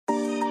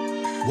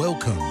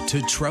Welcome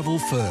to Travel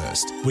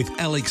First with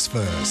Alex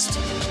First.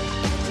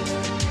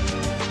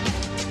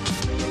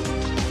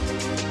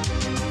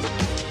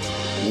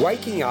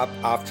 Waking up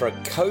after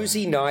a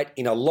cosy night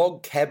in a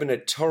log cabin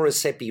at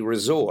Torrecipe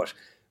Resort,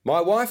 my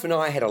wife and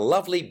I had a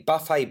lovely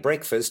buffet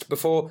breakfast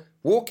before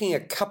walking a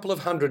couple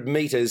of hundred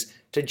metres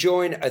to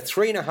join a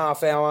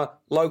 3.5-hour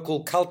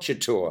local culture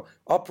tour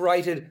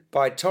operated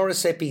by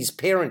Torrecipe's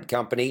parent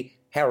company,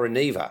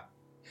 Harineva.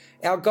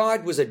 Our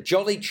guide was a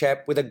jolly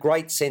chap with a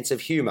great sense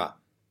of humour,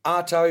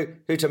 Arto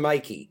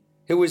Hutamaki,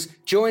 who was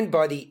joined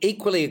by the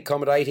equally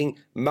accommodating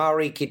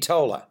Mari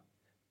Kitola.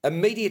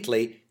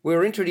 Immediately, we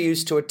were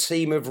introduced to a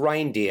team of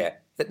reindeer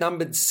that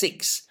numbered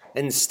 6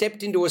 and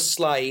stepped into a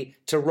sleigh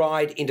to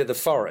ride into the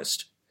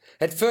forest.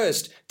 At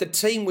first, the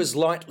team was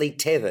lightly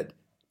tethered,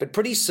 but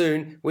pretty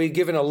soon we were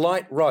given a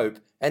light rope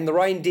and the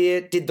reindeer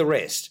did the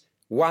rest,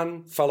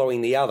 one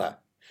following the other.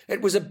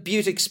 It was a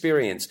beaut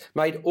experience,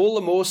 made all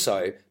the more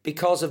so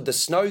because of the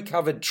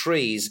snow-covered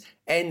trees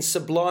and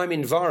sublime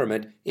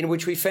environment in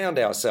which we found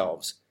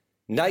ourselves.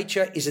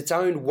 Nature is its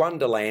own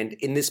wonderland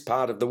in this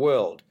part of the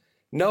world.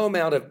 No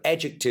amount of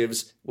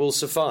adjectives will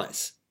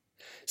suffice.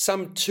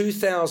 Some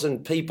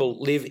 2,000 people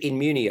live in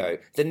Munio,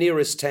 the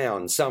nearest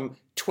town, some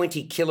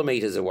 20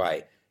 kilometres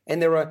away,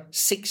 and there are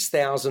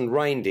 6,000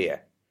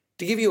 reindeer.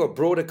 To give you a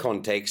broader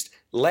context,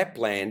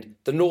 Lapland,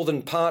 the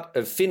northern part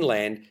of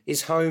Finland,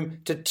 is home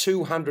to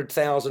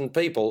 200,000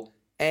 people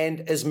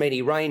and as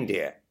many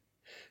reindeer.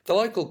 The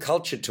local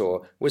culture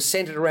tour was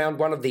centred around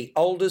one of the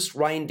oldest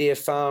reindeer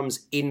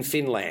farms in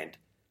Finland.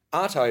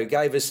 Arto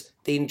gave us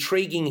the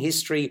intriguing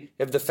history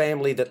of the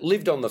family that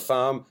lived on the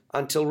farm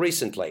until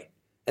recently,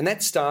 and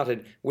that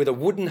started with a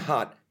wooden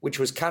hut which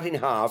was cut in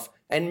half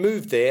and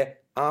moved there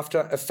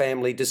after a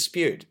family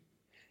dispute.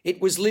 It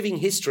was living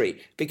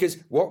history because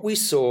what we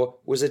saw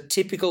was a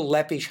typical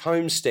Lappish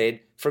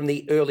homestead from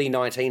the early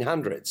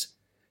 1900s.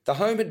 The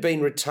home had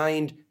been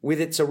retained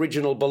with its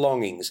original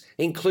belongings,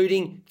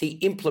 including the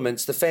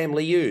implements the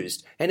family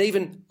used and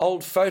even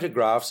old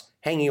photographs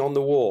hanging on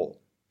the wall.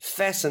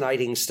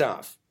 Fascinating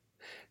stuff.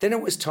 Then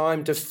it was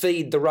time to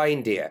feed the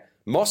reindeer.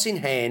 Moss in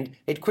hand,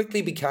 it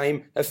quickly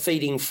became a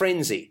feeding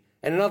frenzy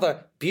and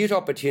another beaut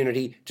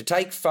opportunity to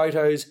take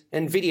photos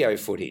and video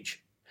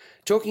footage.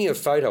 Talking of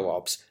photo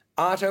ops,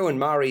 Arto and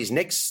Mari's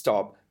next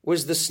stop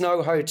was the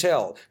Snow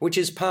Hotel, which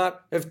is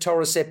part of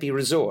Torrecipe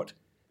Resort.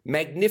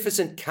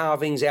 Magnificent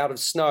carvings out of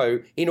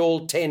snow in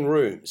all 10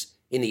 rooms,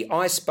 in the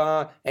ice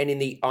bar and in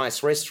the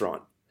ice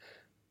restaurant.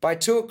 By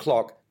 2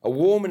 o'clock, a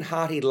warm and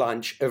hearty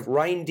lunch of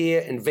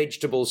reindeer and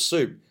vegetable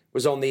soup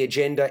was on the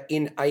agenda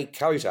in a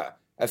kota,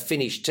 a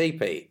Finnish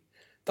teepee.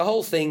 The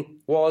whole thing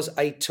was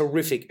a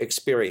terrific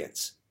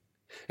experience.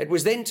 It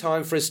was then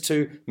time for us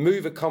to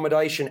move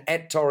accommodation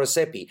at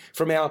Torrecipe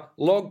from our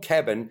log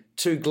cabin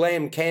to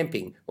glam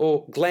camping,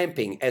 or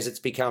glamping as it's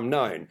become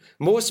known,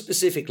 more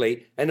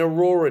specifically an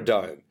Aurora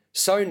Dome,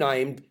 so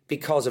named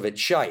because of its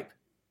shape.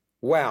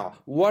 Wow,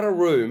 what a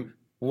room,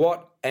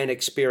 what an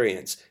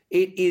experience.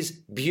 It is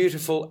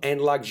beautiful and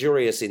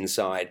luxurious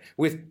inside,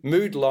 with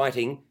mood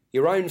lighting,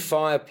 your own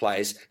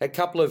fireplace, a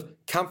couple of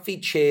comfy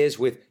chairs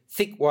with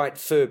thick white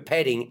fur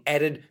padding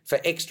added for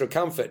extra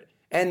comfort,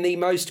 and the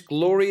most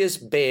glorious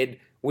bed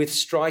with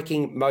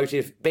striking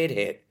motif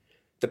bedhead.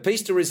 The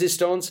piece de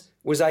resistance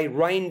was a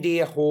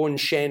reindeer horn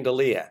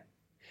chandelier.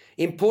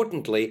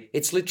 Importantly,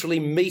 it's literally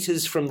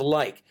metres from the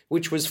lake,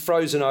 which was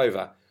frozen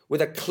over,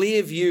 with a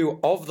clear view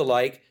of the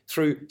lake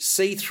through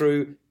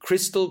see-through,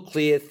 crystal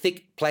clear,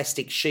 thick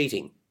plastic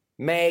sheeting.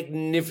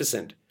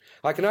 Magnificent.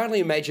 I can only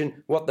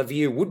imagine what the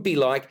view would be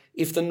like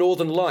if the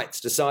Northern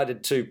Lights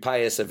decided to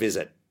pay us a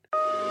visit.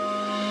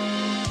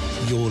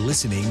 You're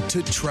listening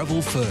to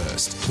Travel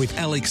First with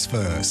Alex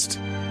First.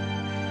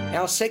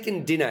 Our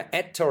second dinner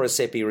at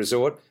Torrecipe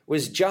Resort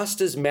was just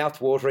as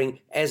mouth-watering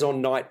as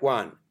on night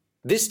one.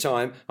 This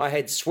time I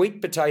had sweet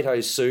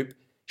potato soup,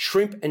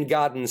 shrimp and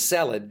garden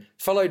salad,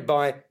 followed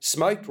by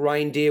smoked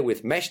reindeer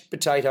with mashed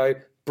potato,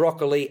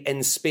 broccoli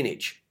and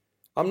spinach.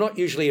 I'm not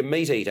usually a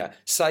meat eater,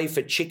 save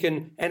for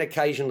chicken and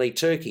occasionally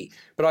turkey,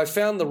 but I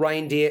found the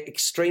reindeer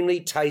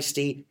extremely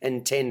tasty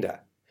and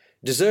tender.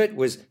 Dessert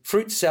was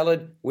fruit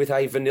salad with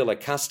a vanilla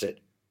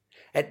custard.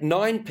 At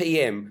 9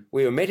 p.m,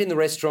 we were met in the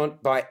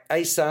restaurant by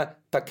Asa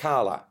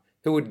Pakala,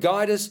 who would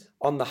guide us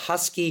on the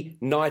Husky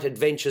Night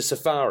Adventure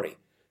Safari.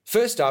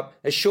 First up,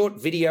 a short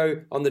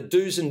video on the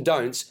do's and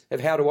don'ts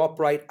of how to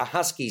operate a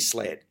Husky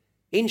sled.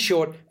 In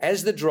short,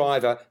 as the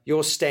driver,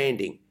 you're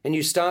standing, and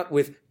you start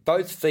with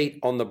both feet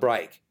on the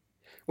brake.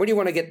 When you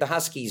want to get the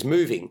Huskies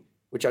moving,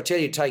 which I tell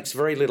you takes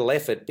very little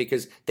effort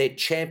because they're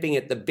champing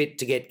at the bit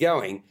to get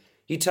going,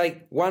 you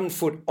take one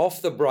foot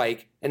off the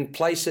brake and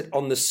place it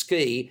on the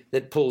ski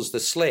that pulls the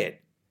sled.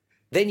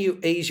 Then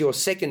you ease your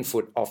second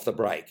foot off the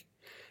brake.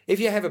 If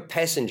you have a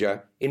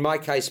passenger, in my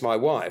case my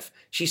wife,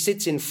 she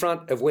sits in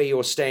front of where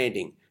you're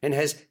standing and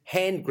has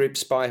hand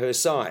grips by her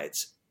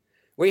sides.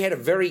 We had a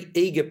very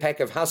eager pack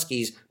of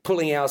Huskies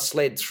pulling our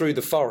sled through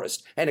the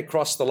forest and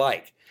across the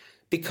lake.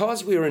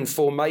 Because we were in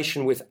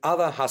formation with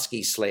other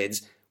Husky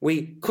sleds,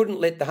 we couldn't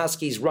let the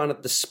Huskies run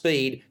at the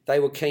speed they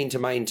were keen to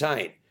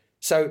maintain,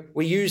 so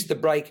we used the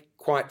brake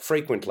quite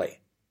frequently.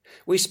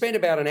 We spent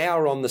about an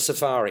hour on the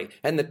safari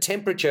and the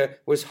temperature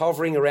was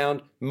hovering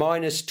around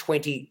minus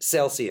 20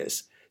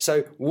 Celsius,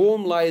 so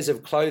warm layers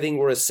of clothing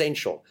were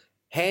essential.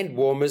 Hand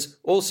warmers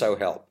also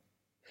help.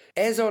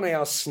 As on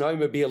our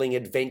snowmobiling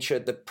adventure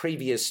the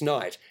previous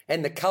night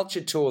and the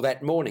culture tour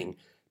that morning,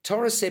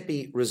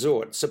 Torrecepi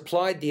Resort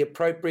supplied the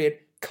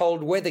appropriate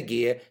cold weather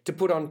gear to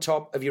put on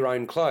top of your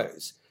own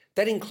clothes.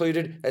 That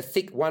included a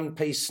thick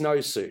one-piece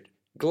snowsuit,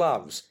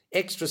 gloves,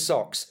 extra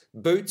socks,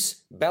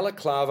 boots,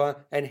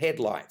 balaclava and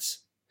headlights.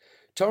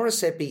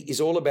 Torrecepi is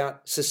all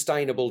about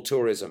sustainable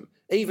tourism.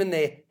 Even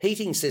their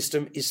heating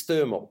system is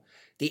thermal.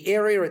 The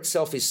area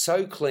itself is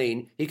so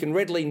clean you can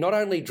readily not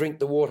only drink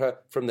the water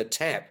from the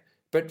tap,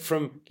 but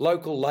from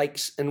local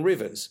lakes and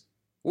rivers.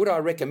 Would I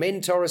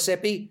recommend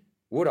Torrecepi?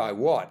 Would I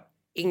what?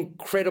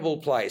 Incredible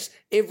place.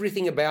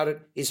 Everything about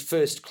it is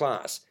first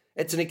class.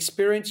 It's an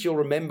experience you'll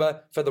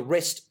remember for the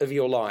rest of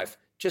your life,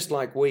 just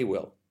like we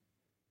will.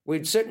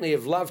 We'd certainly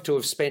have loved to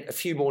have spent a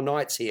few more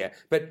nights here,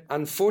 but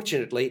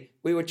unfortunately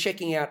we were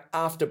checking out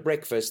after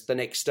breakfast the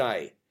next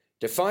day.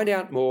 To find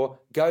out more,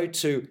 go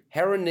to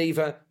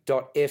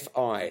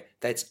hariniva.fi.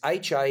 That's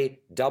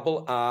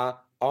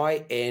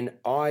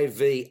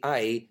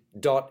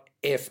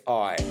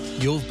HARRINIVA.fi.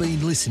 You've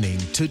been listening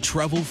to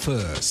Travel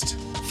First.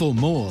 For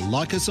more,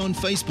 like us on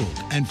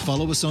Facebook and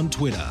follow us on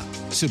Twitter.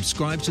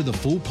 Subscribe to the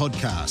full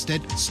podcast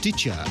at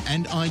Stitcher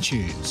and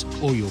iTunes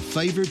or your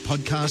favourite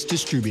podcast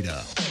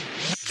distributor.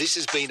 This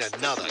has been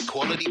another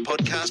quality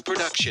podcast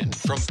production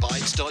from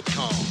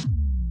Bytes.com.